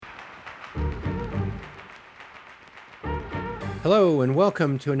Hello, and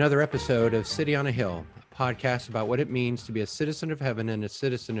welcome to another episode of City on a Hill, a podcast about what it means to be a citizen of heaven and a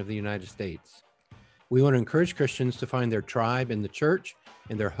citizen of the United States. We want to encourage Christians to find their tribe in the church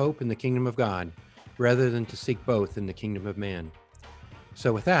and their hope in the kingdom of God, rather than to seek both in the kingdom of man.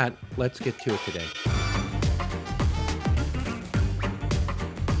 So with that, let's get to it today.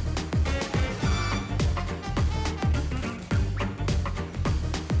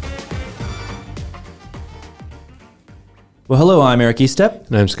 Well, hello, I'm Eric Estep.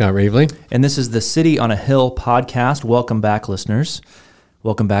 And I'm Scott Ravely. And this is the City on a Hill podcast. Welcome back, listeners.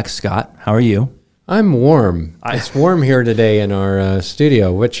 Welcome back, Scott. How are you? I'm warm. It's warm here today in our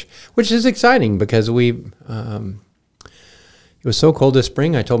studio, which is exciting because it was so cold this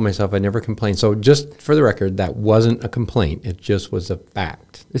spring, I told myself I'd never complain. So just for the record, that wasn't a complaint. It just was a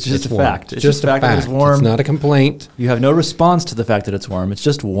fact. It's just a warm. fact. It's just a fact that it's warm. It's not a complaint. You have no response to the fact that it's warm. It's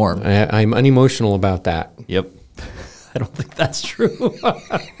just warm. I'm unemotional about that. Yep. I don't think that's true.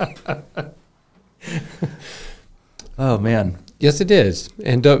 Oh, man. Yes, it is.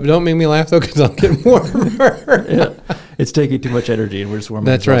 And don't make me laugh, though, because I'll get warmer. Yeah. It's taking too much energy, and we're just warming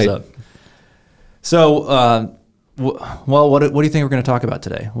That's ourselves right. up. So, what do you think we're going to talk about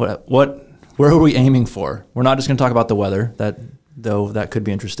today? Where are we aiming for? We're not just going to talk about the weather, though that could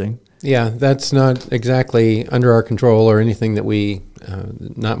be interesting. Yeah, that's not exactly under our control or anything that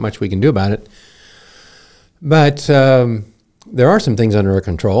not much we can do about it. But there are some things under our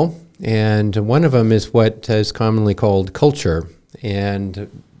control, and one of them is what is commonly called culture,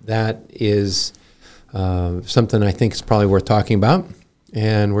 and that is something I think is probably worth talking about,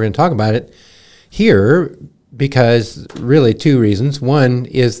 and we're going to talk about it here because really two reasons. One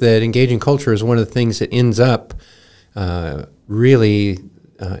is that engaging culture is one of the things that ends up really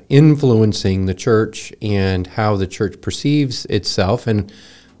influencing the church and how the church perceives itself. And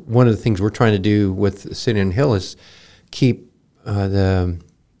one of the things we're trying to do with City on a Hill is keep the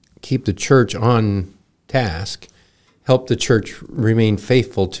church on task, help the church remain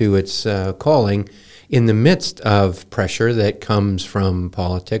faithful to its calling in the midst of pressure that comes from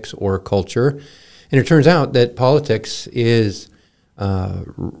politics or culture. And it turns out that politics is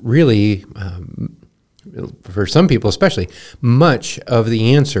really, for some people especially, much of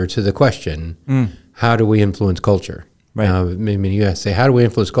the answer to the question, how do we influence culture? Right. You say, how do we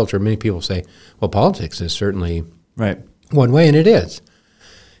influence culture? Many people say, well, politics is certainly Right. one way, and it is.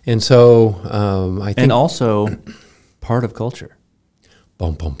 And so I think... And also part of culture.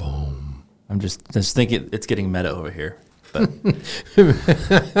 Boom, boom, boom. I'm just thinking it's getting meta over here. But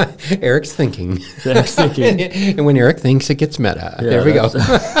Eric's thinking. Eric's thinking. And when Eric thinks, it gets meta. Yeah, there we go.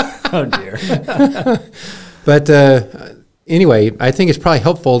 Oh, dear. But anyway, I think it's probably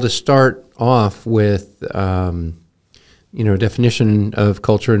helpful to start off with... a definition of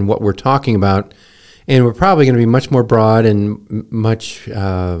culture and what we're talking about. And we're probably going to be much more broad and much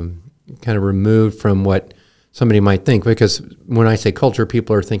kind of removed from what somebody might think. Because when I say culture,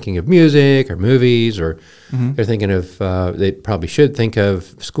 people are thinking of music or movies, or they're thinking of, they probably should think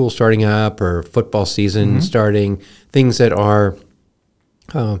of school starting up or football season starting, things that are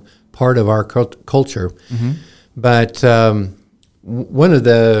part of our culture. But one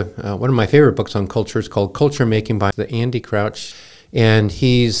of my favorite books on culture is called Culture Making by Andy Crouch, and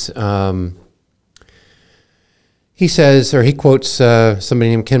he says, or he quotes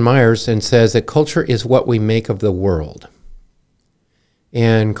somebody named Ken Myers and says that culture is what we make of the world.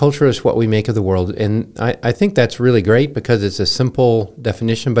 And culture is what we make of the world. And I think that's really great because it's a simple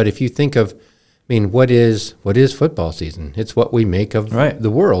definition. But if you think of, what is football season? It's what we make of the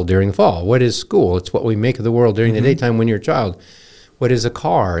world during the fall. What is school? It's what we make of the world during the daytime when you're a child. What is a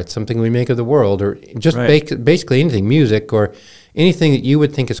car? It's something we make of the world, or just basically anything, music or anything that you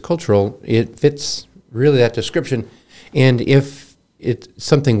would think is cultural. It fits really that description. And if it's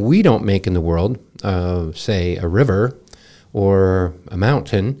something we don't make in the world, say a river or a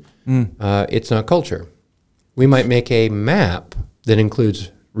mountain, it's not culture. We might make a map that includes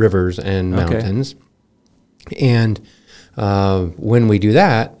rivers and mountains. And when we do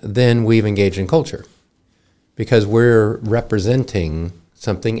that, then we've engaged in culture. Because we're representing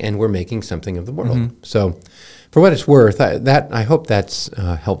something and we're making something of the world. So for what it's worth, I hope that's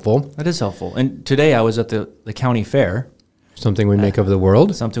helpful. That is helpful. And today I was at the county fair. Something we make of the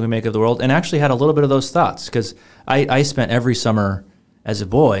world. Something we make of the world. And actually had a little bit of those thoughts because I spent every summer as a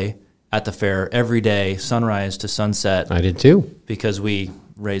boy at the fair every day, sunrise to sunset. I did too. Because we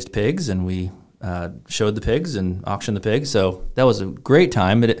raised pigs and we showed the pigs and auctioned the pigs. So that was a great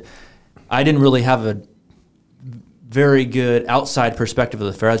time. But I didn't really have a very good outside perspective of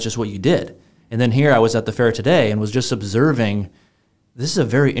the fair. That's just what you did. And then here I was at the fair today and was just observing this is a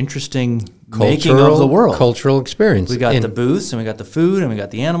very interesting making of the world. Cultural experience. We got the booths, and we got the food, and we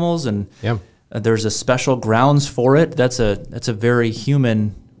got the animals, and yeah. There's a special grounds for it. That's a very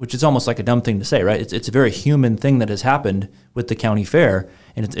human, which is almost like a dumb thing to say, right? It's a very human thing that has happened with the county fair,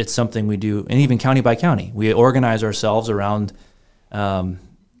 and it's something we do, and even county by county. We organize ourselves around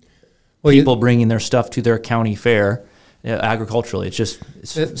people bringing their stuff to their county fair agriculturally. It's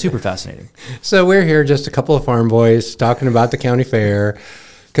super fascinating. So we're here, just a couple of farm boys talking about the county fair,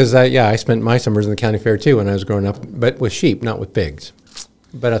 because I spent my summers in the county fair too when I was growing up, but with sheep, not with pigs.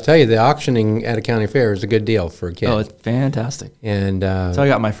 But I'll tell you, the auctioning at a county fair is a good deal for a kid. Oh, it's fantastic. And so I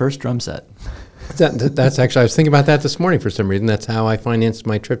got my first drum set. That's actually, I was thinking about that this morning for some reason. That's how I financed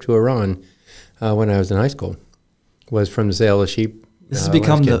my trip to Iran when I was in high school, was from the sale of sheep. This has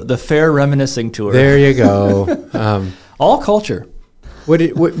become the fair reminiscing tour. There you go. All culture.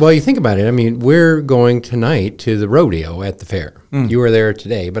 Well, you think about it. I mean, we're going tonight to the rodeo at the fair. You were there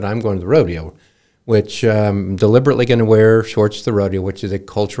today, but I'm going to the rodeo, which I'm deliberately going to wear shorts to the rodeo, which is a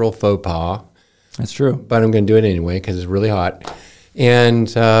cultural faux pas. That's true. But I'm going to do it anyway because it's really hot.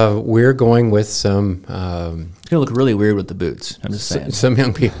 And we're going with some... It's going to look really weird with the boots, I'm just saying. Some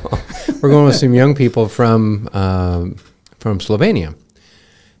young people. We're going with some young people from Slovenia.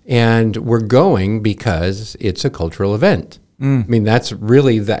 And we're going because it's a cultural event. I mean, that's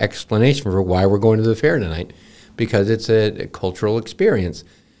really the explanation for why we're going to the fair tonight, because it's a cultural experience.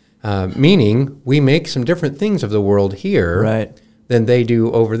 Meaning we make some different things of the world here than they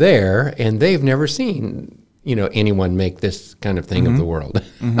do over there, and they've never seen anyone make this kind of thing of the world,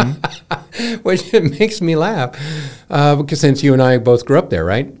 which it makes me laugh because since you and I both grew up there,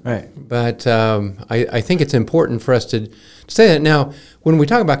 right? Right. But I think it's important for us to say that. Now, when we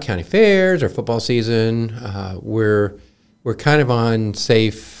talk about county fairs or football season, we're kind of on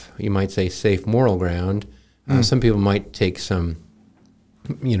safe, you might say, safe moral ground. Some people might take some,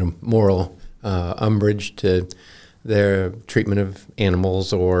 moral umbrage to their treatment of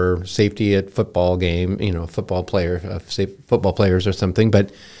animals or safety at football game, football players or something.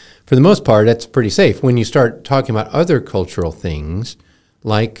 But for the most part, that's pretty safe. When you start talking about other cultural things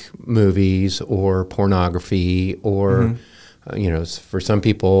like movies or pornography or, for some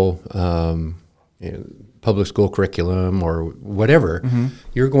people, public school curriculum or whatever,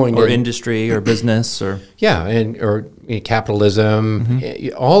 you're going or industry or business or or capitalism,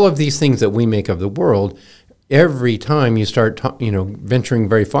 all of these things that we make of the world. Every time you start, venturing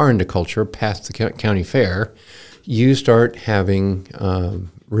very far into culture past the county fair, you start having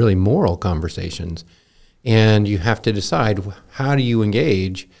really moral conversations, and you have to decide how do you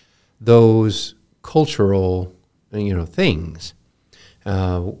engage those cultural, things.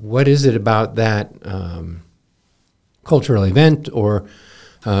 What is it about that cultural event or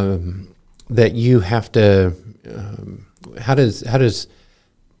that you have to? How does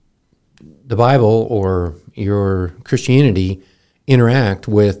the Bible or your Christianity interact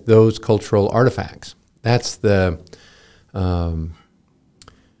with those cultural artifacts? That's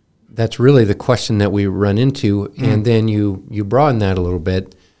that's really the question that we run into, and then you broaden that a little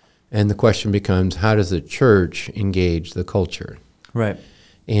bit, and the question becomes, how does the church engage the culture? Right.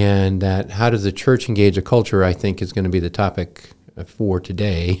 And that how does the church engage a culture, I think, is going to be the topic for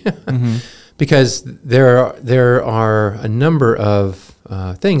today, because there are a number of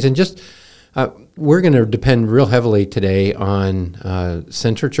things, and just we're going to depend real heavily today on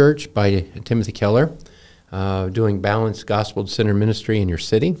Center Church by Timothy Keller, doing balanced gospel-centered ministry in your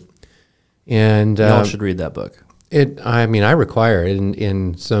city. And y'all should read that book. I require it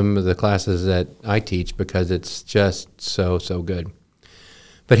in some of the classes that I teach because it's just so good.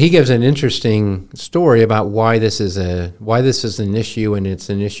 But he gives an interesting story about why this is an issue, and it's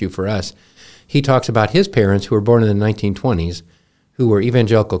an issue for us. He talks about his parents who were born in the 1920s, who were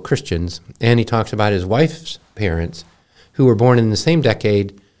evangelical Christians, and he talks about his wife's parents who were born in the same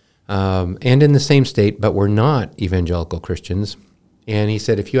decade and in the same state, but were not evangelical Christians. And he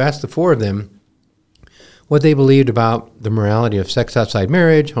said if you ask the four of them what they believed about the morality of sex outside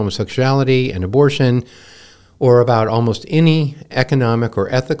marriage, homosexuality, and abortion, or about almost any economic or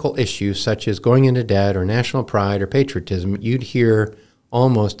ethical issue such as going into debt or national pride or patriotism, you'd hear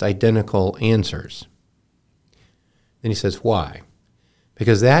almost identical answers. Then he says, why?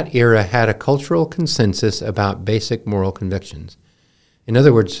 Because that era had a cultural consensus about basic moral convictions. In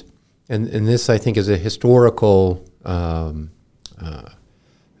other words, and this I think is a historical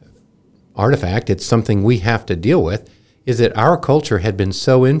artifact, it's something we have to deal with, is that our culture had been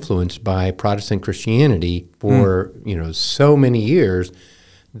so influenced by Protestant Christianity for so many years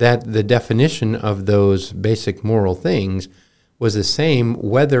that the definition of those basic moral things was the same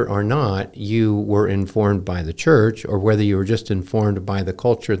whether or not you were informed by the church or whether you were just informed by the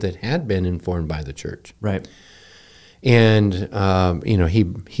culture that had been informed by the church. Right. And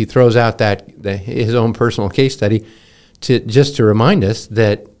he throws out his own personal case study to remind us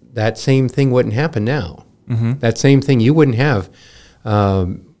that same thing wouldn't happen now. Mm-hmm. That same thing you wouldn't have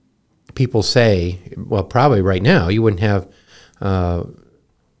people say. Well, probably right now you wouldn't have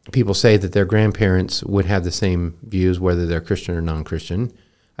people say that their grandparents would have the same views whether they're Christian or non-Christian.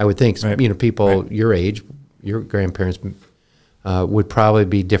 I would think people your age, your grandparents would probably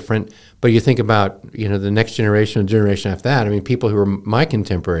be different. But you think about the next generation, the generation after that. I mean, people who are my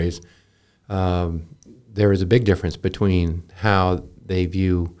contemporaries, there is a big difference between how they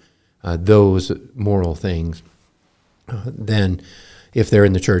view those moral things than if they're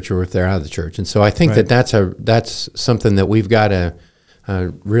in the church or if they're out of the church. And so I think that's something that we've got to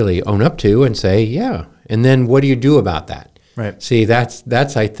really own up to and say, yeah. And then what do you do about that? Right. See,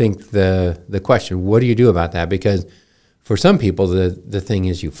 that's I think the question. What do you do about that? Because for some people, the thing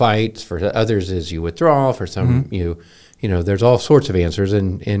is you fight. For others, is you withdraw. For some, there's all sorts of answers.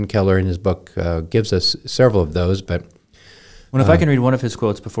 And Keller in his book gives us several of those. But if I can read one of his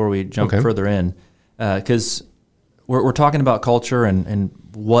quotes before we jump further in, because we're talking about culture and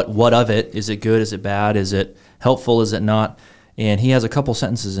what of it. Is it good? Is it bad? Is it helpful? Is it not? And he has a couple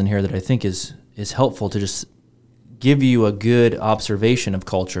sentences in here that I think is helpful to just give you a good observation of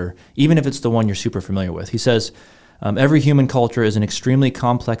culture, even if it's the one you're super familiar with. He says, every human culture is an extremely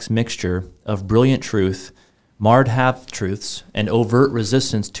complex mixture of brilliant truth, marred half-truths, and overt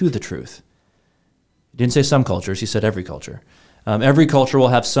resistance to the truth. He didn't say some cultures, he said every culture. Every culture will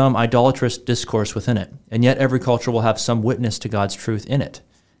have some idolatrous discourse within it, and yet every culture will have some witness to God's truth in it.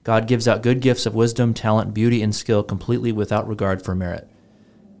 God gives out good gifts of wisdom, talent, beauty, and skill completely without regard for merit.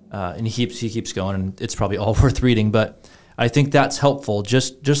 And he keeps going, and it's probably all worth reading, but I think that's helpful.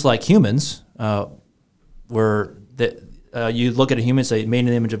 Just like humans, you look at a human and say, made in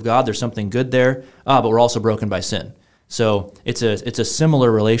the image of God, there's something good there, but we're also broken by sin. So it's a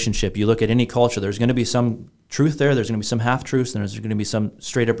similar relationship. You look at any culture, there's going to be some truth there, there's going to be some half-truths, and there's going to be some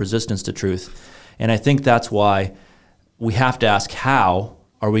straight-up resistance to truth. And I think that's why we have to ask, how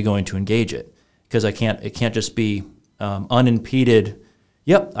are we going to engage it? Because it can't just be unimpeded,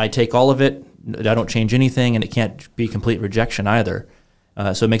 yep, I take all of it, I don't change anything, and it can't be complete rejection either.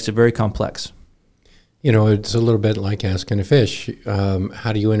 So it makes it very complex. It's a little bit like asking a fish,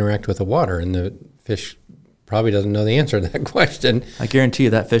 how do you interact with the water? And the fish probably doesn't know the answer to that question. I guarantee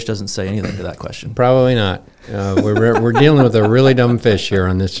you that fish doesn't say anything to that question. Probably not. We're dealing with a really dumb fish here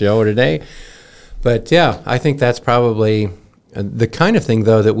on this show today. But yeah, I think that's probably the kind of thing,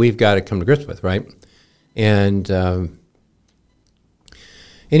 though, that we've got to come to grips with, right? And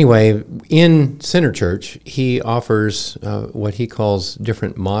anyway, in Center Church, he offers what he calls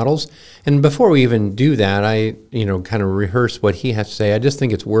different models. And before we even do that, I kind of rehearse what he has to say. I just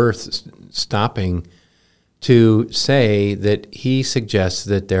think it's worth stopping to say that he suggests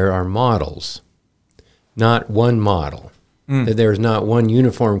that there are models, not one model, that there is not one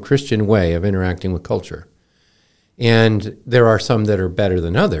uniform Christian way of interacting with culture. And there are some that are better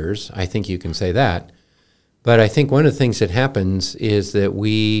than others. I think you can say that. But I think one of the things that happens is that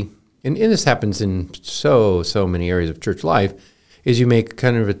and this happens in so many areas of church life, is you make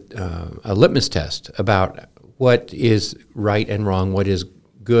kind of a litmus test about what is right and wrong, what is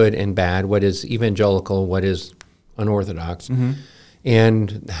good and bad, what is evangelical, what is unorthodox,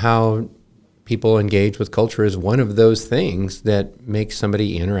 and how people engage with culture is one of those things that makes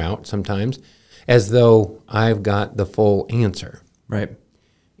somebody in or out sometimes, as though I've got the full answer. Right.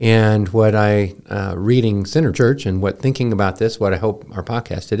 And what reading Center Church and thinking about this, what I hope our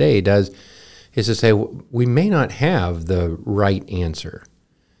podcast today does, is to say we may not have the right answer.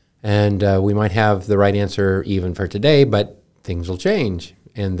 And we might have the right answer even for today, but things will change.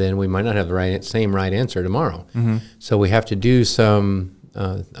 And then we might not have the same right answer tomorrow. Mm-hmm. So we have to do some,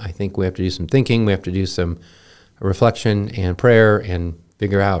 I think we have to do some thinking, we have to do some reflection and prayer and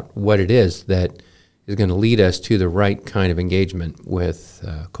figure out what it is that is going to lead us to the right kind of engagement with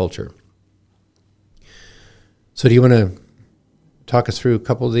culture. So do you want to talk us through a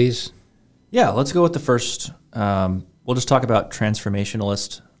couple of these? Yeah, let's go with the first. We'll just talk about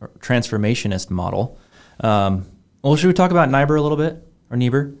transformationist model. Should we talk about Niebuhr a little bit, or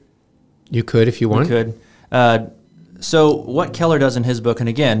Niebuhr? You could if you want. We could. So what Keller does in his book, and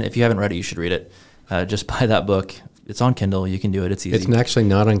again, if you haven't read it, you should read it. Just buy that book. It's on Kindle. You can do it. It's easy. It's actually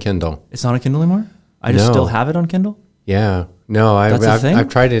not on Kindle. It's not on Kindle anymore? I just still have it on Kindle? Yeah. No, I've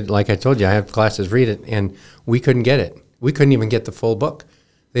tried it. Like I told you, I have classes read it, and we couldn't get it. We couldn't even get the full book.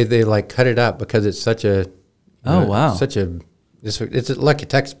 They like cut it up because it's such a such a It's like a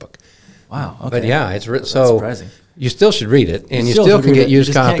textbook. Wow. Okay. But yeah, it's That's so surprising. you still should read it, and you should still read can get it. You used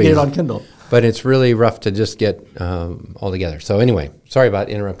just can't copies. get it on Kindle. But it's really rough to just get all together. So anyway, sorry about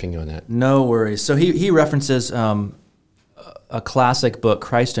interrupting you on that. No worries. So he references a classic book,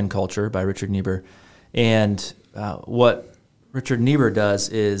 Christ and Culture, by Richard Niebuhr. And what Richard Niebuhr does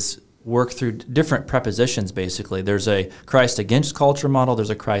is work through different prepositions, basically. There's a Christ against culture model. There's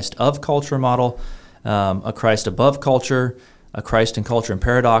a Christ of culture model, a Christ above culture, a Christ in culture and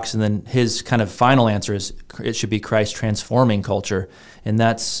paradox. And then his kind of final answer is it should be Christ transforming culture. And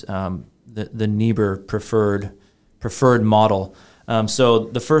that's the Niebuhr preferred model. So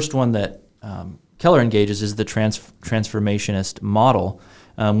the first one that Keller engages is the transformationist model,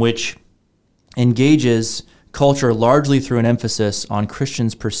 which engages culture largely through an emphasis on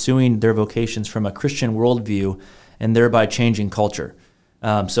Christians pursuing their vocations from a Christian worldview and thereby changing culture.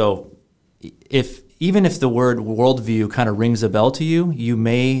 So even if the word worldview kind of rings a bell to you, you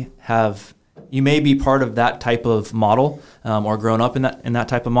may be part of that type of model or grown up in that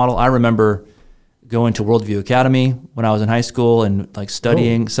type of model. I remember going to Worldview Academy when I was in high school and like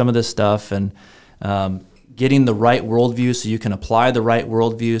studying some of this stuff and getting the right worldview so you can apply the right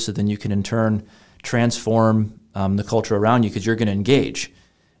worldview so then you can in turn transform the culture around you because you're going to engage.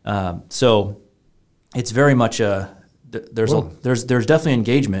 So it's very much there's definitely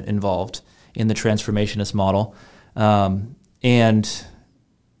engagement involved in the transformationist model. And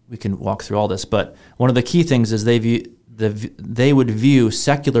we can walk through all this, but one of the key things is they would view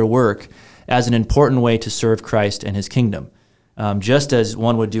secular work as an important way to serve Christ and his kingdom. Just as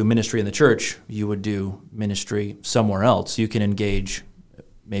one would do ministry in the church, you would do ministry somewhere else. You can engage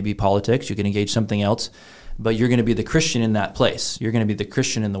maybe politics, you can engage something else, but you're going to be the Christian in that place. You're going to be the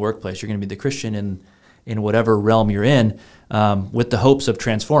Christian in the workplace. You're going to be the Christian in whatever realm you're in with the hopes of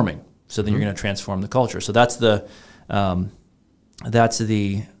transforming. So then you're going to transform the culture. So that's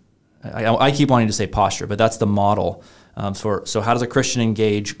I keep wanting to say posture, but that's the model. So how does a Christian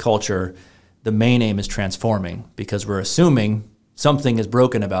engage culture? The main aim is transforming because we're assuming something is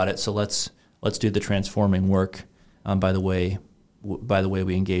broken about it. So let's do the transforming work by the way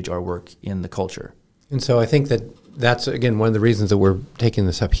we engage our work in the culture. And so I think that's again one of the reasons that we're taking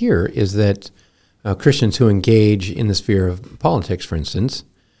this up here is that Christians who engage in the sphere of politics, for instance,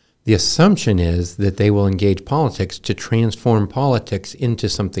 the assumption is that they will engage politics to transform politics into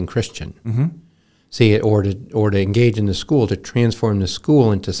something Christian. Mm-hmm. See, or to engage in the school to transform the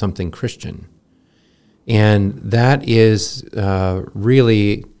school into something Christian. And that is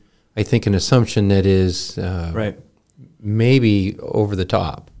really, I think, an assumption that is right. Maybe over the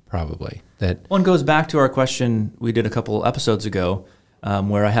top, probably. That one goes back to our question we did a couple episodes ago,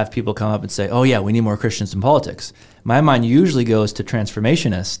 where I have people come up and say, "Oh yeah, we need more Christians in politics." My mind usually goes to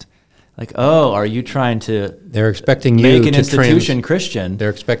transformationist. Like, oh, are you trying to? They're expecting you make an institution Christian. They're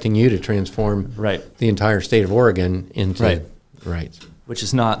expecting you to transform the entire state of Oregon into right, which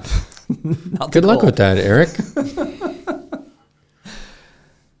is not. Not Good luck with that, Eric.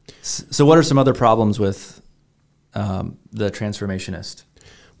 So, what are some other problems with the transformationist?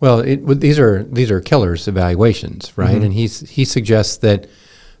 Well, these are Keller's evaluations, right? Mm-hmm. And he suggests that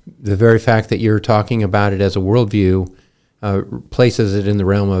the very fact that you're talking about it as a worldview places it in the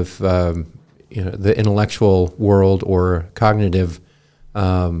realm of the intellectual world or cognitive.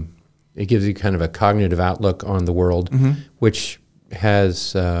 It gives you kind of a cognitive outlook on the world, mm-hmm. which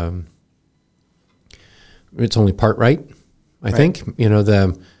has it's only part right. I think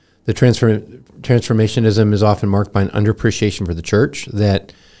the transformationism is often marked by an underappreciation for the church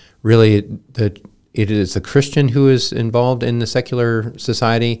that really it is the Christian who is involved in the secular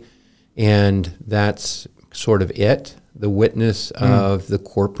society, and that's sort of it. The witness of the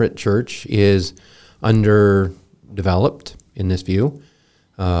corporate church is underdeveloped in this view.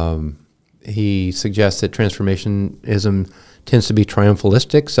 He suggests that transformationism tends to be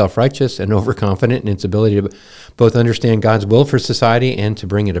triumphalistic, self-righteous, and overconfident in its ability to both understand God's will for society and to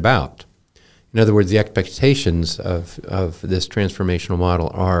bring it about. In other words, the expectations of this transformational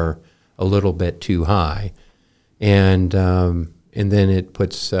model are a little bit too high, and then it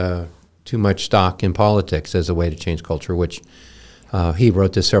puts too much stock in politics as a way to change culture, which he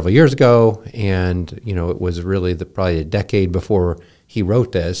wrote this several years ago, and it was really probably a decade before he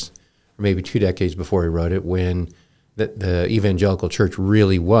wrote this, or maybe 2 decades before he wrote it, when the evangelical church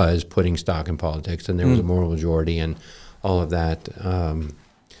really was putting stock in politics, and there was a moral majority and all of that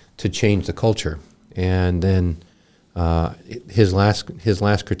to change the culture. And then his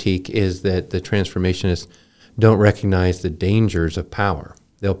last critique is that the transformationists don't recognize the dangers of power.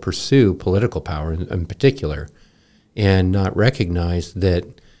 They'll pursue political power in particular, and not recognize that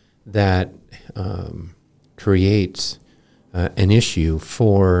creates an issue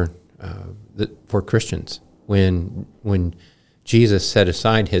for for Christians when Jesus set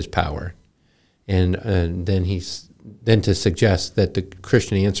aside his power, and then to suggest that the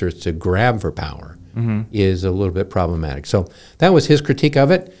Christian answer is to grab for power is a little bit problematic. So that was his critique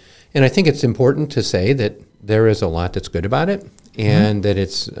of it, and I think it's important to say that there is a lot that's good about it, and that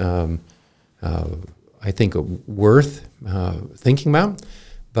it's I think worth thinking about.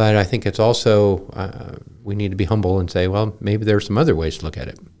 But I think it's also we need to be humble and say, well, maybe there are some other ways to look at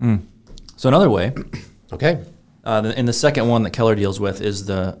it. So another way, Okay. in the second one that Keller deals with is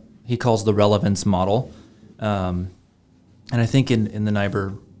he calls the relevance model, and I think in the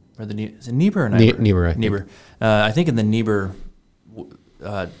Niebuhr, or is it Niebuhr or Niebuhr? Niebuhr, I think. Niebuhr. I think in the Niebuhr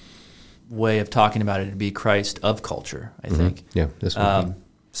way of talking about it, it'd be Christ of culture, I think. Yeah, this one.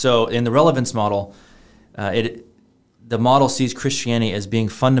 So in the relevance model, the model sees Christianity as being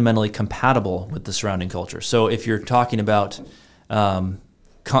fundamentally compatible with the surrounding culture. So if you're talking about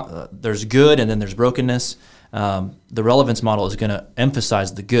there's good and then there's brokenness, the relevance model is going to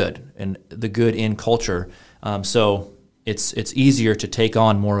emphasize the good and the good in culture. So it's easier to take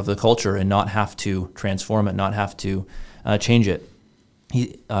on more of the culture and not have to transform it, not have to change it.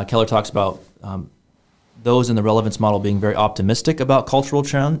 Keller talks about those in the relevance model being very optimistic about cultural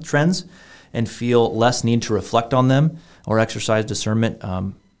trends and feel less need to reflect on them or exercise discernment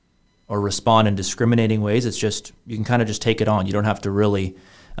or respond in discriminating ways. It's just, you can kind of just take it on. You don't have to really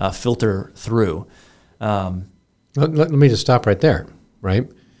filter through. Let me just stop right there, right?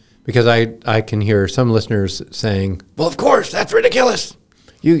 Because I can hear some listeners saying, well, of course, that's ridiculous.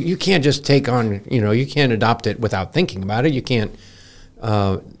 You can't just take on, you can't adopt it without thinking about it. You can't,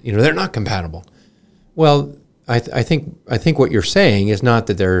 they're not compatible. Well, I think what you're saying is not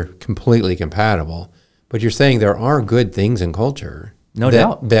that they're completely compatible, but you're saying there are good things in culture, no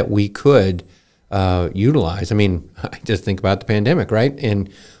doubt, that we could utilize. I mean, I just think about the pandemic, right? And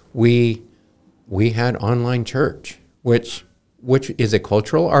we had online church, which is a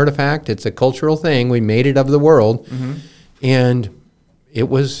cultural artifact. It's a cultural thing. We made it of the world, and it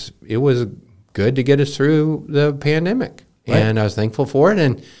was good to get us through the pandemic, right. And I was thankful for it.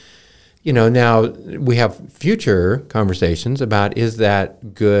 And now we have future conversations about, is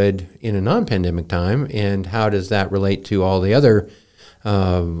that good in a non-pandemic time, and how does that relate to all the other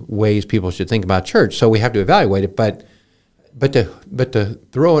ways people should think about church? So we have to evaluate it, but to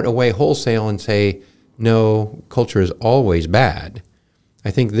throw it away wholesale and say, no, culture is always bad.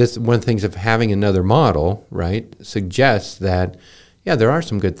 I think this one of the things of having another model, right, suggests that, yeah, there are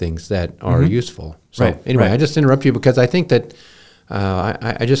some good things that are useful. So anyway, I just interrupt you because I think that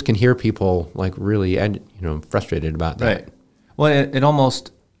I just can hear people like really, frustrated about that. Right. Well, it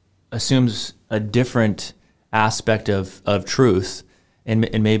almost assumes a different aspect of truth, and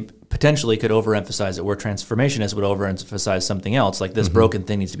maybe potentially could overemphasize it, where transformationists would overemphasize something else, like this broken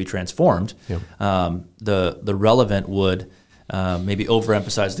thing needs to be transformed. Yeah. The relevant would maybe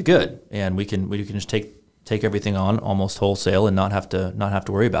overemphasize the good, and we can just take everything on almost wholesale and not have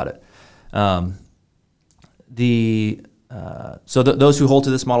to worry about it. So those who hold to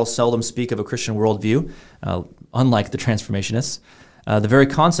this model seldom speak of a Christian worldview, unlike the transformationists. The very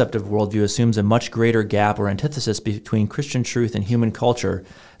concept of worldview assumes a much greater gap or antithesis between Christian truth and human culture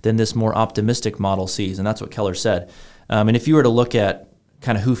than this more optimistic model sees, and that's what Keller said. And if you were to look at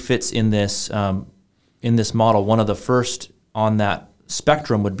kind of who fits in this model, one of the first on that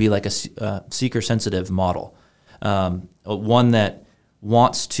spectrum would be like a seeker-sensitive model, one that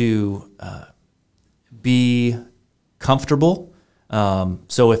wants to be comfortable.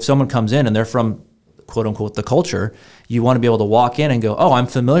 So if someone comes in and they're from, quote unquote, the culture, you want to be able to walk in and go, oh, I'm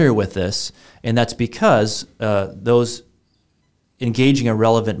familiar with this. And that's because those engaging a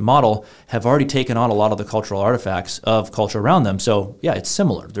relevant model have already taken on a lot of the cultural artifacts of culture around them. So yeah, it's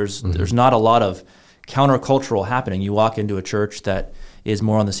similar. There's not a lot of countercultural happening. You walk into a church that is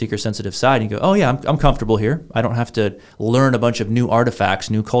more on the seeker-sensitive side, and you go, oh yeah, I'm comfortable here. I don't have to learn a bunch of new artifacts,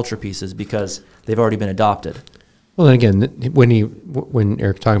 new culture pieces, because they've already been adopted. Well, then again, when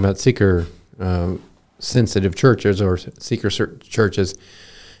Eric talking about seeker-sensitive churches or seeker churches,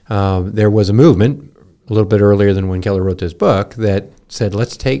 there was a movement a little bit earlier than when Keller wrote this book that said,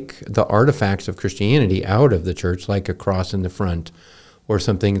 let's take the artifacts of Christianity out of the church, like a cross in the front or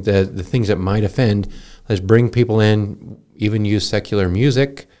something, the things that might offend. Let's bring people in, even use secular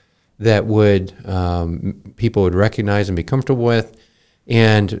music that would people would recognize and be comfortable with,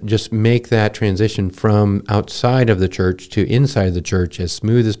 and just make that transition from outside of the church to inside the church as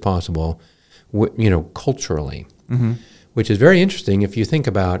smooth as possible, culturally, which is very interesting if you think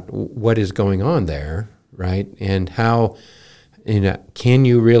about what is going on there, right? And how, can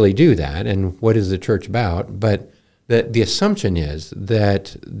you really do that? And what is the church about? But that the assumption is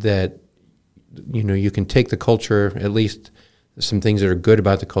that you can take the culture, at least some things that are good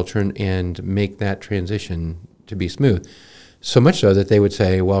about the culture, and make that transition to be smooth. So much so that they would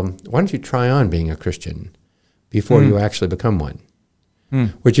say, well, why don't you try on being a Christian before you actually become one?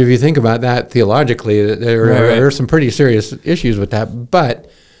 Which, if you think about that theologically, there are some pretty serious issues with that.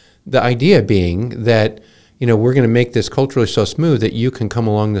 But the idea being that, we're going to make this culturally so smooth that you can come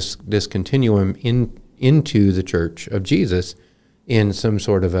along this continuum into the Church of Jesus in some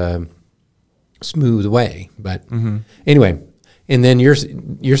sort of a smooth way. But anyway, and then you're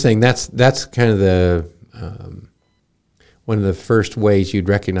saying that's kind of the one of the first ways you'd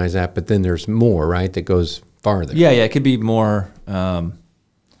recognize that. But then there's more, right, that goes farther. Yeah, it could be more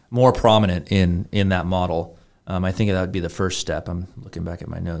prominent in that model. I think that would be the first step. I'm looking back at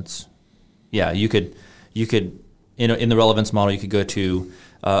my notes. Yeah, you could in the relevance model, you could go to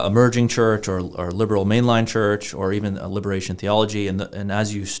emerging church or liberal mainline church or even a liberation theology, and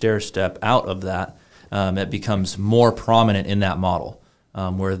as you step out of that, it becomes more prominent in that model,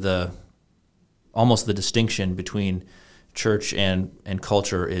 where almost the distinction between church and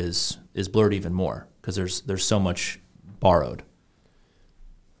culture is blurred even more because there's so much borrowed.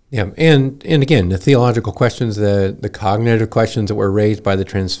 Yeah, and again, the theological questions, the cognitive questions that were raised by the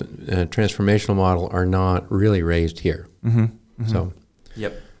transformational model are not really raised here. So,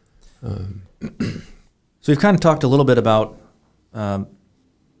 yep. So we've kind of talked a little bit about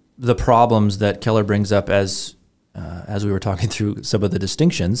the problems that Keller brings up as we were talking through some of the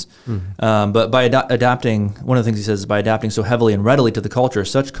distinctions. But by adapting, one of the things he says is by adapting so heavily and readily to the culture,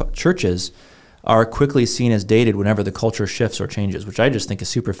 such churches are quickly seen as dated whenever the culture shifts or changes, which I just think is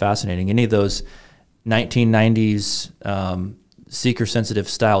super fascinating. Any of those 1990s seeker-sensitive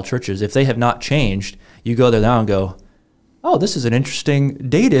style churches, if they have not changed, you go there now and go, oh, this is an interesting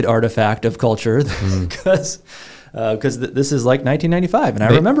dated artifact of culture because this is like 1995, and I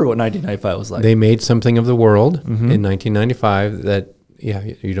remember what 1995 was like. They made something of the world in 1995 that,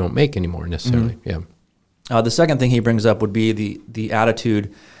 you don't make anymore necessarily. The second thing he brings up would be the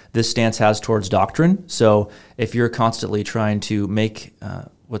attitude this stance has towards doctrine. So if you're constantly trying to make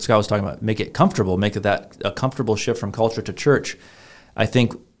what Scott was talking about, make it comfortable, make that a comfortable shift from culture to church, I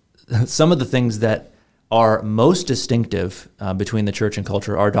think some of the things that are most distinctive between the church and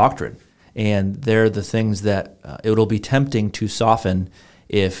culture are doctrine. And they're the things that it'll be tempting to soften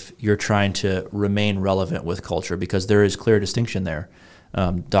if you're trying to remain relevant with culture, because there is clear distinction there,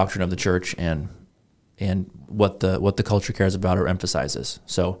 doctrine of the church and what the culture cares about or emphasizes.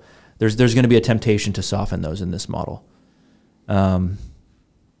 So there's going to be a temptation to soften those in this model. Yeah.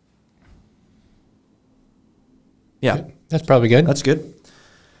 That's probably good. That's good.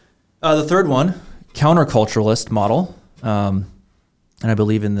 The third one, counterculturalist model, and I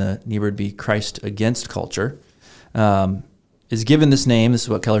believe in the Niebuhr v. Christ against culture, is given this name, this is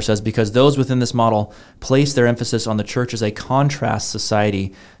what Keller says, because those within this model place their emphasis on the church as a contrast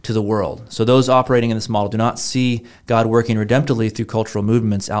society to the world. So those operating in this model do not see God working redemptively through cultural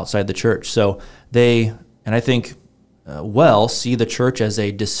movements outside the church. So they, and I think see the church as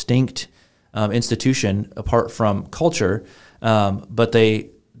a distinct institution apart from culture, but they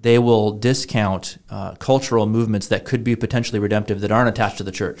will discount cultural movements that could be potentially redemptive that aren't attached to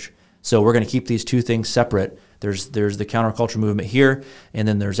the church. So we're going to keep these two things separate. There's the counterculture movement here, and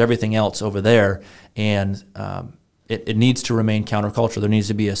then there's everything else over there, and it needs to remain counterculture. There needs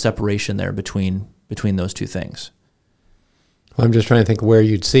to be a separation there between those two things. Well, I'm just trying to think where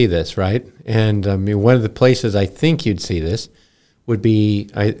you'd see this, right? And one of the places I think you'd see this would be,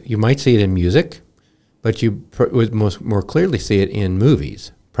 you might see it in music, but you would more clearly see it in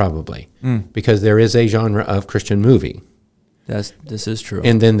movies, probably, because there is a genre of Christian movie. This is true.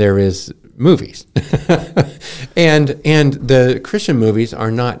 And then there is movies. and the Christian movies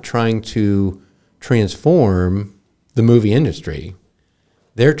are not trying to transform the movie industry.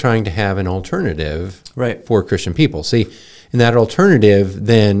 They're trying to have an alternative for Christian people. See, and that alternative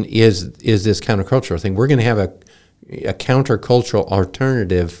then is this countercultural thing. We're going to have a countercultural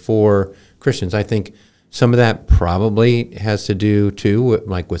alternative for Christians. I think some of that probably has to do, too,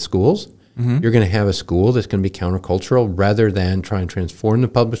 with schools. You're going to have a school that's going to be countercultural rather than try and transform the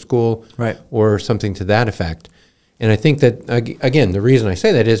public school or something to that effect. And I think that, again, the reason I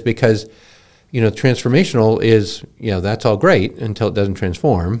say that is because, transformational is, that's all great until it doesn't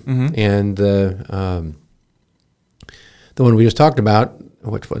transform. And the one we just talked about,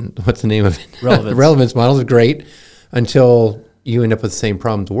 what's the name of it? Relevance. Relevance model is great until you end up with the same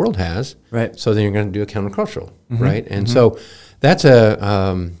problem the world has. Right. So then you're going to do a countercultural, right? And so that's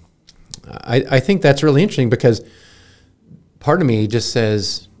I think that's really interesting because part of me just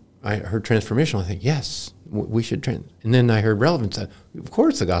says, I heard transformational. I think, yes, we should and then I heard relevance. Of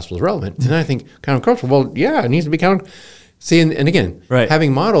course, the gospel is relevant. And I think countercultural. Well, yeah, it needs to be counter. See, and again, Right.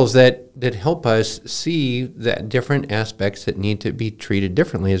 having models that help us see that different aspects that need to be treated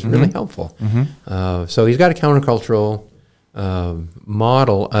differently is really helpful. So he's got a countercultural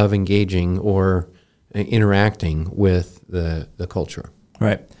model of engaging or interacting with the culture.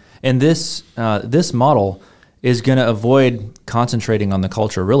 Right. And this model is going to avoid concentrating on the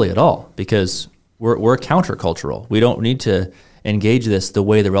culture really at all, because we're countercultural. We don't need to engage this the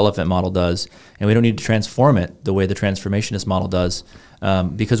way the relevant model does, and we don't need to transform it the way the transformationist model does,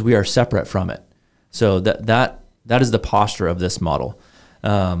 because we are separate from it. So that is the posture of this model.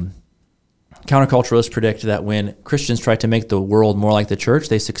 Counterculturalists predict that when Christians try to make the world more like the church,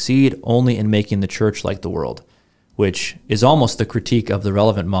 they succeed only in making the church like the world, which is almost the critique of the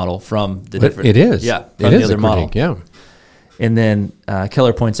relevant model from the different. It is. Yeah, it from is the other a model. critique, yeah. And then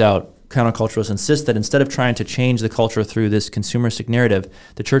Keller points out, counterculturalists insist that instead of trying to change the culture through this consumeristic narrative,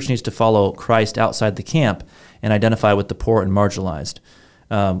 the church needs to follow Christ outside the camp and identify with the poor and marginalized,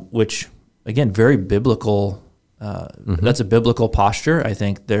 which, again, very biblical. That's a biblical posture. I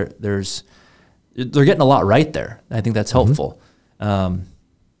think they're getting a lot right there. I think that's helpful.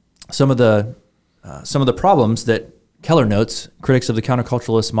 Some of the problems that Keller notes, critics of the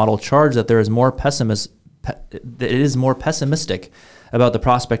counterculturalist model charge that it is more pessimistic about the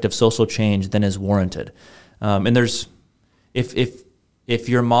prospect of social change than is warranted. And there's, if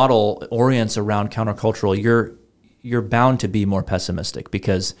your model orients around countercultural, you're bound to be more pessimistic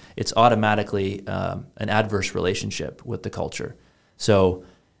because it's automatically an adverse relationship with the culture. So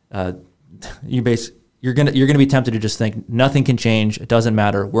you're gonna be tempted to just think nothing can change, it doesn't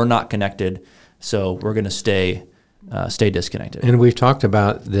matter, we're not connected, so we're gonna stay disconnected. And we've talked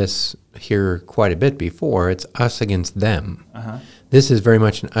about this here quite a bit before. It's us against them. This is very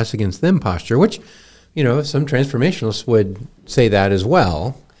much an us against them posture, which, some transformationalists would say that as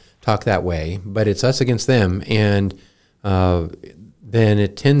well, talk that way, but it's us against them. And then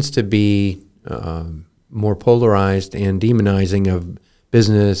it tends to be more polarized and demonizing of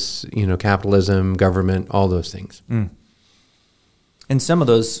business, capitalism, government, all those things. And some of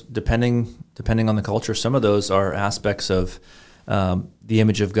those, depending on the culture, some of those are aspects of the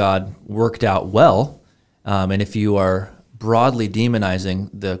image of God worked out well. And if you are broadly demonizing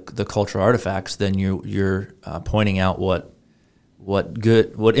the cultural artifacts, then you're pointing out what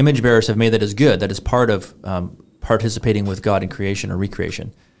image bearers have made that is good, that is part of participating with God in creation or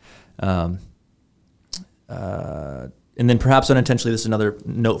recreation. And then perhaps unintentionally, this is another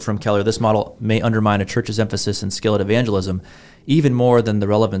note from Keller, this model may undermine a church's emphasis and skill at evangelism even more than the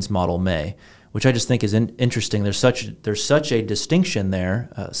relevance model may, which I just think is interesting. There's such a distinction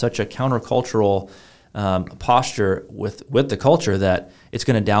there, such a countercultural posture with the culture that it's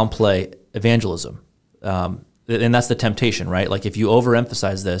going to downplay evangelism. And that's the temptation, right? Like if you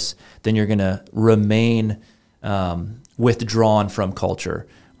overemphasize this, then you're going to remain withdrawn from culture,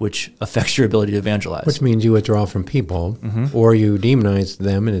 which affects your ability to evangelize. Which means you withdraw from people, or you demonize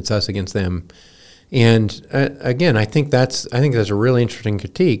them, and it's us against them. And again, I think that's a really interesting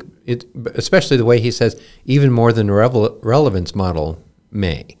critique. Especially the way he says, even more than the relevance model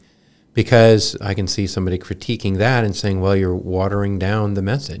may, because I can see somebody critiquing that and saying, "Well, you're watering down the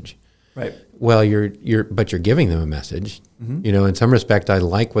message." Right. Well, but you're giving them a message. In some respect, I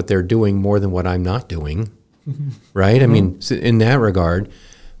like what they're doing more than what I'm not doing. Right. I mean, in that regard.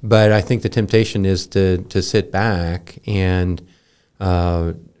 But I think the temptation is to sit back and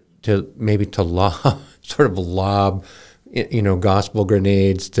to lob gospel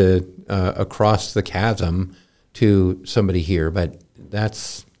grenades across the chasm to somebody here. But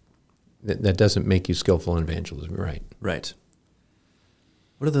that doesn't make you skillful in evangelism, right? Right.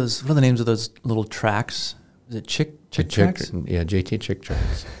 What are the names of those little tracks? Is it Chick tracks? Yeah, JT Chick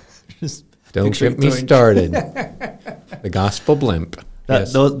tracks. Just don't get me started. The gospel blimp.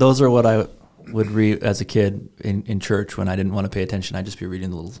 Yes. Those are what I would read as a kid in church when I didn't want to pay attention. I'd just be reading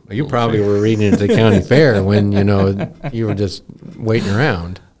the little. You probably were reading it at the county fair when you were just waiting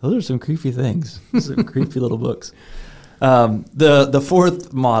around. Those are some creepy things. Some creepy little books. The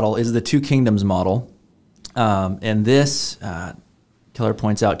fourth model is the two kingdoms model, and this Keller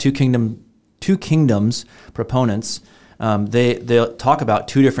points out two kingdoms proponents. They'll talk about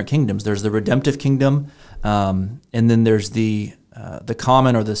two different kingdoms. There's the redemptive kingdom, and then there's the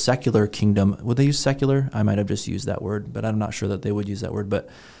common or the secular kingdom. Would they use secular? I might have just used that word, but I'm not sure that they would use that word. But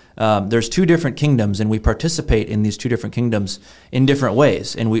there's two different kingdoms, and we participate in these two different kingdoms in different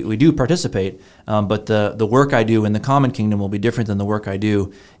ways. And we do participate, but the work I do in the common kingdom will be different than the work I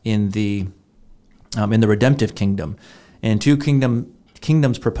do in the redemptive kingdom. And two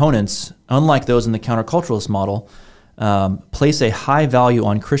kingdom's proponents, unlike those in the counterculturalist model, place a high value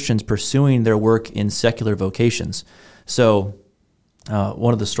on Christians pursuing their work in secular vocations. So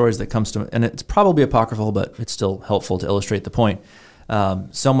one of the stories that comes to, and it's probably apocryphal, but it's still helpful to illustrate the point.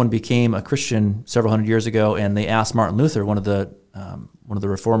 Someone became a Christian several hundred years ago, and they asked Martin Luther, one of the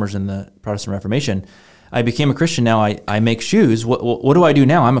reformers in the Protestant Reformation, I became a Christian now, I make shoes. What do I do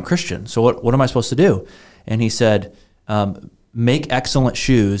now? I'm a Christian, so what am I supposed to do? And he said, make excellent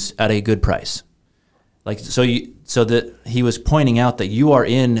shoes at a good price. So that he was pointing out that you are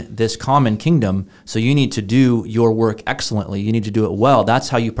in this common kingdom, so you need to do your work excellently. You need to do it well. That's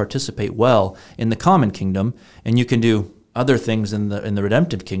how you participate well in the common kingdom, and you can do other things in the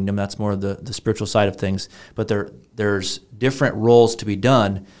redemptive kingdom. That's more of the spiritual side of things. But there's different roles to be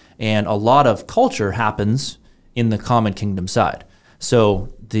done, and a lot of culture happens in the common kingdom side. So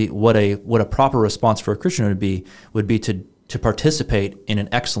what a proper response for a Christian would be to participate in an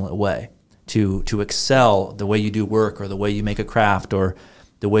excellent way, to excel the way you do work, or the way you make a craft, or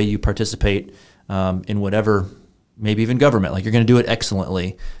the way you participate in whatever, maybe even government. Like, you're going to do it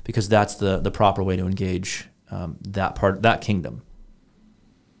excellently, because that's the proper way to engage that kingdom.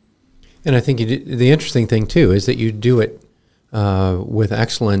 And I think the interesting thing too is that you do it with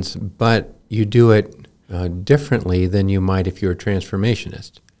excellence, but you do it differently than you might if you're a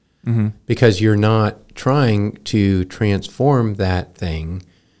transformationist, because you're not trying to transform that thing.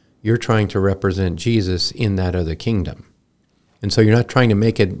 You're trying to represent Jesus in that other kingdom. And so you're not trying to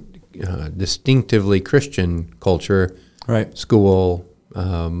make it distinctively Christian culture, right? School,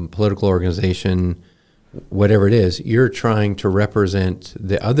 political organization, whatever it is. You're trying to represent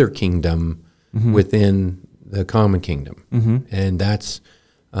the other kingdom within the common kingdom. And that's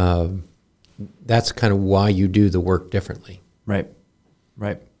kind of why you do the work differently. Right.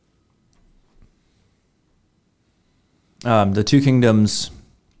 The two kingdoms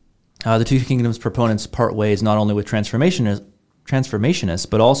proponents part ways not only with transformationists,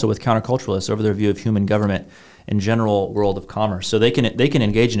 but also with counterculturalists over their view of human government and general world of commerce. So they can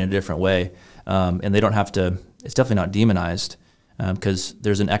engage in a different way, and they don't have to. It's definitely not demonized, because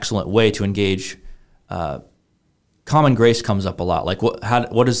there's an excellent way to engage. Common grace comes up a lot. Like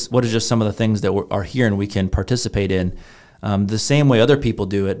what is just some of the things that are here and we can participate in the same way other people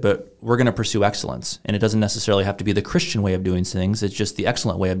do it, but we're going to pursue excellence. And it doesn't necessarily have to be the Christian way of doing things. It's just the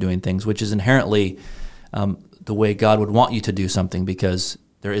excellent way of doing things, which is inherently the way God would want you to do something, because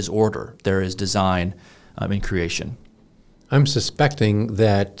there is order, there is design in creation. I'm suspecting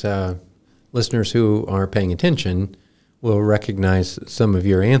that listeners who are paying attention will recognize some of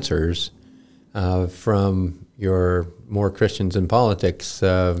your answers from your More Christians in Politics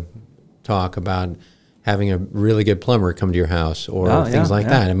talk about having a really good plumber come to your house, or things like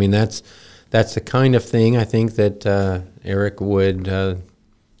that. I mean, that's the kind of thing I think that Eric would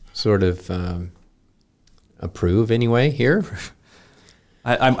sort of approve anyway here.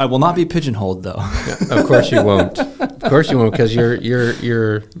 I will not be pigeonholed, though. Of course you won't. Of course you won't, because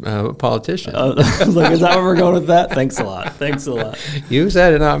you're a politician. I was like, is that where we're going with that? Thanks a lot. You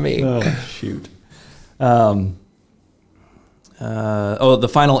said it, not me. Oh, shoot. The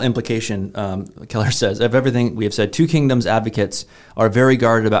final implication, Keller says, of everything we have said, two kingdoms advocates are very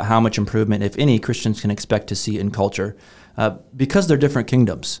guarded about how much improvement, if any, Christians can expect to see in culture, because they're different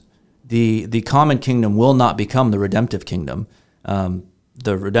kingdoms. The common kingdom will not become the redemptive kingdom.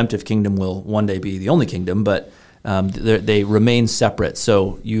 The redemptive kingdom will one day be the only kingdom, but they remain separate.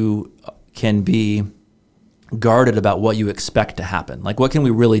 So you can be guarded about what you expect to happen. Like, what can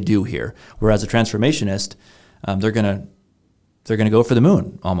we really do here? Whereas a transformationist, they're gonna go for the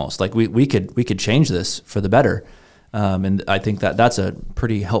moon almost. Like we could change this for the better, and I think that's a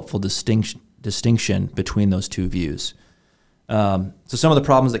pretty helpful distinction between those two views. So some of the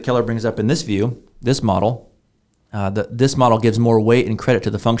problems that Keller brings up in this model, this model gives more weight and credit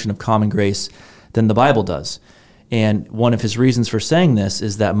to the function of common grace than the Bible does. And one of his reasons for saying this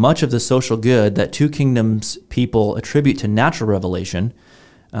is that much of the social good that two kingdoms people attribute to natural revelation,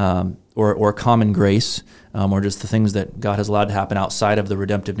 or common grace, or just the things that God has allowed to happen outside of the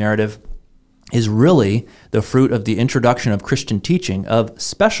redemptive narrative, is really the fruit of the introduction of Christian teaching of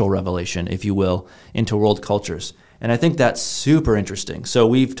special revelation, if you will, into world cultures. And I think that's super interesting. So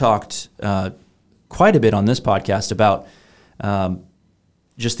we've talked quite a bit on this podcast about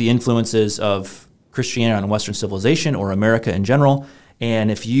just the influences of Christianity on Western civilization, or America in general.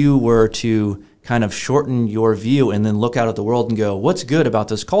 And if you were to kind of shorten your view and then look out at the world and go, what's good about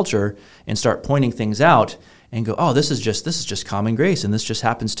this culture, and start pointing things out and go, oh, this is just common grace, and this just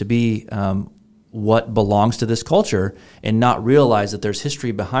happens to be what belongs to this culture, and not realize that there's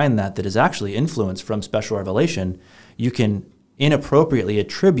history behind that is actually influenced from special revelation, you can inappropriately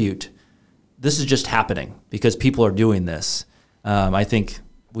attribute this is just happening because people are doing this. I think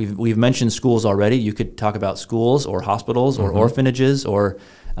we've mentioned schools already. You could talk about schools or hospitals or orphanages or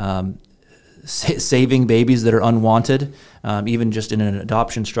saving babies that are unwanted, even just in an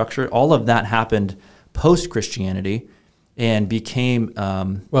adoption structure. All of that happened post-Christianity and became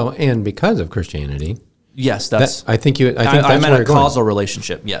and because of Christianity. Yes, that's. I think that's I meant where a causal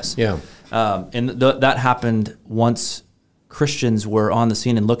relationship. Yes. Yeah. And that happened once Christians were on the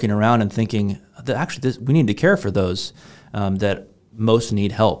scene and looking around and thinking that actually we need to care for those that most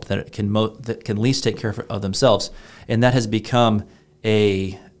need help, that can least take care of themselves, and that has become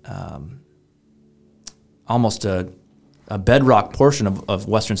almost a bedrock portion of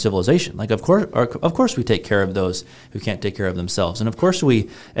Western civilization. Like of course we take care of those who can't take care of themselves, and of course we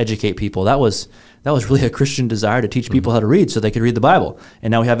educate people. That was really a Christian desire to teach people how to read so they could read the Bible.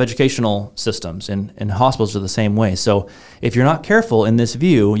 And now we have educational systems, and hospitals are the same way. So if you're not careful in this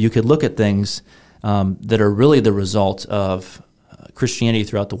view, you could look at things that are really the result of Christianity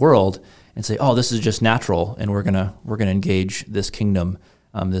throughout the world and say, oh, this is just natural, and we're gonna engage this kingdom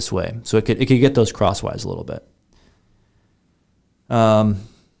this way. So it could get those crosswise a little bit.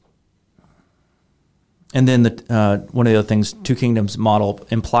 And then one of the other things, Two Kingdoms model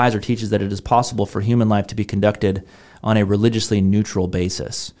implies or teaches that it is possible for human life to be conducted on a religiously neutral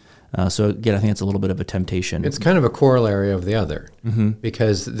basis. So again, I think it's a little bit of a temptation. It's kind of a corollary of the other,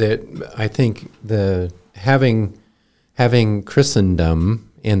 because I think having Christendom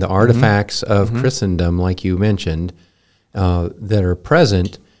and the artifacts of Christendom, like you mentioned, that are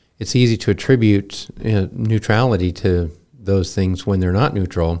present, it's easy to attribute neutrality to those things when they're not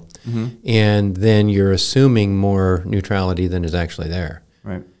neutral, and then you're assuming more neutrality than is actually there.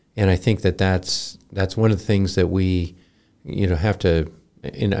 Right. And I think that's one of the things that we, have to,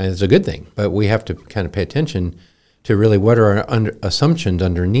 and it's a good thing, but we have to kind of pay attention to really what are our assumptions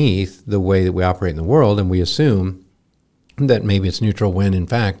underneath the way that we operate in the world, and we assume that maybe it's neutral when in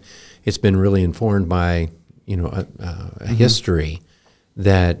fact it's been really informed by a history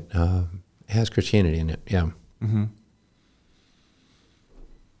that has Christianity in it. Yeah.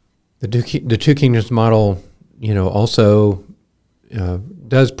 The Two Kingdoms model, also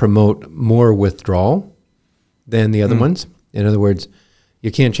does promote more withdrawal than the other ones. In other words,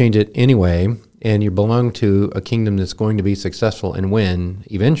 you can't change it anyway, and you belong to a kingdom that's going to be successful and win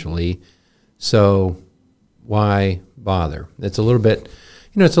eventually. So why bother? It's a little bit,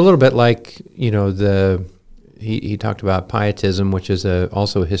 like he talked about pietism, which is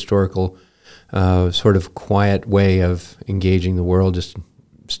also a historical sort of quiet way of engaging the world, just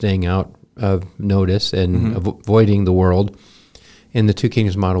staying out of notice and avoiding the world. And the Two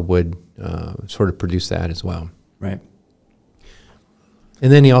Kingdoms model would sort of produce that as well. Right.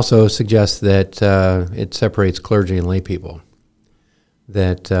 And then he also suggests that it separates clergy and lay people,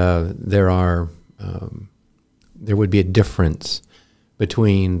 that there would be a difference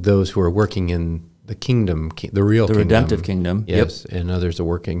between those who are working in the kingdom, the real kingdom. The redemptive kingdom. Yes, and others are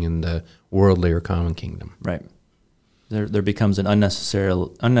working in the worldly or common kingdom. Right. There becomes an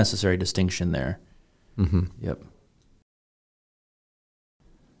unnecessary distinction there. Yep.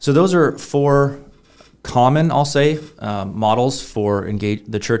 So those are 4 common, I'll say, models for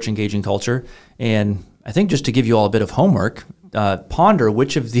the church engaging culture. And I think just to give you all a bit of homework, ponder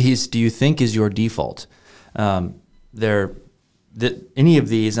which of these do you think is your default. Any of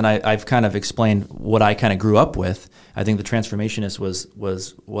these, and I've kind of explained what I kind of grew up with. I think the Transformationist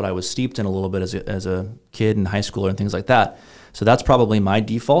was what I was steeped in a little bit as a kid and high schooler and things like that. So that's probably my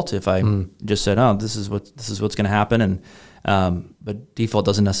default. If I just said, "Oh, this is what's going to happen," and but default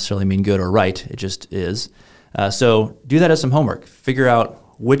doesn't necessarily mean good or right. It just is. So do that as some homework. Figure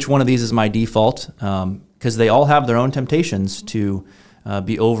out which one of these is my default, because they all have their own temptations to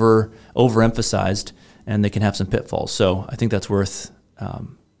be overemphasized, and they can have some pitfalls. So I think that's worth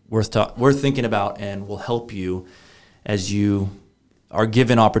thinking about, and will help you as you are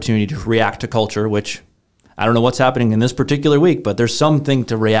given opportunity to react to culture, which I don't know what's happening in this particular week, but there's something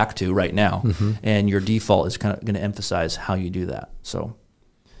to react to right now, and your default is kind of going to emphasize how you do that. So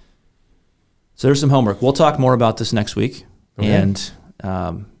there's some homework. We'll talk more about this next week, and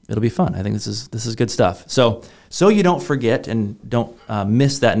it'll be fun. I think this is good stuff. So you don't forget and don't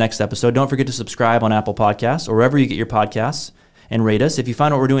miss that next episode, don't forget to subscribe on Apple Podcasts or wherever you get your podcasts, and rate us. If you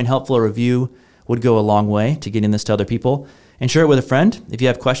find what we're doing helpful, a review would go a long way to getting this to other people. And share it with a friend. If you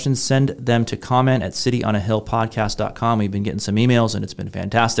have questions, send them to comment@cityonahillpodcast.com. We've been getting some emails, and it's been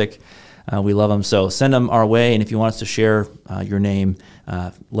fantastic. We love them. So send them our way. And if you want us to share your name,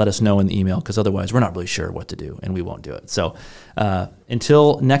 let us know in the email, because otherwise we're not really sure what to do, and we won't do it. So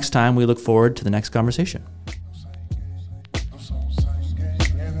until next time, we look forward to the next conversation.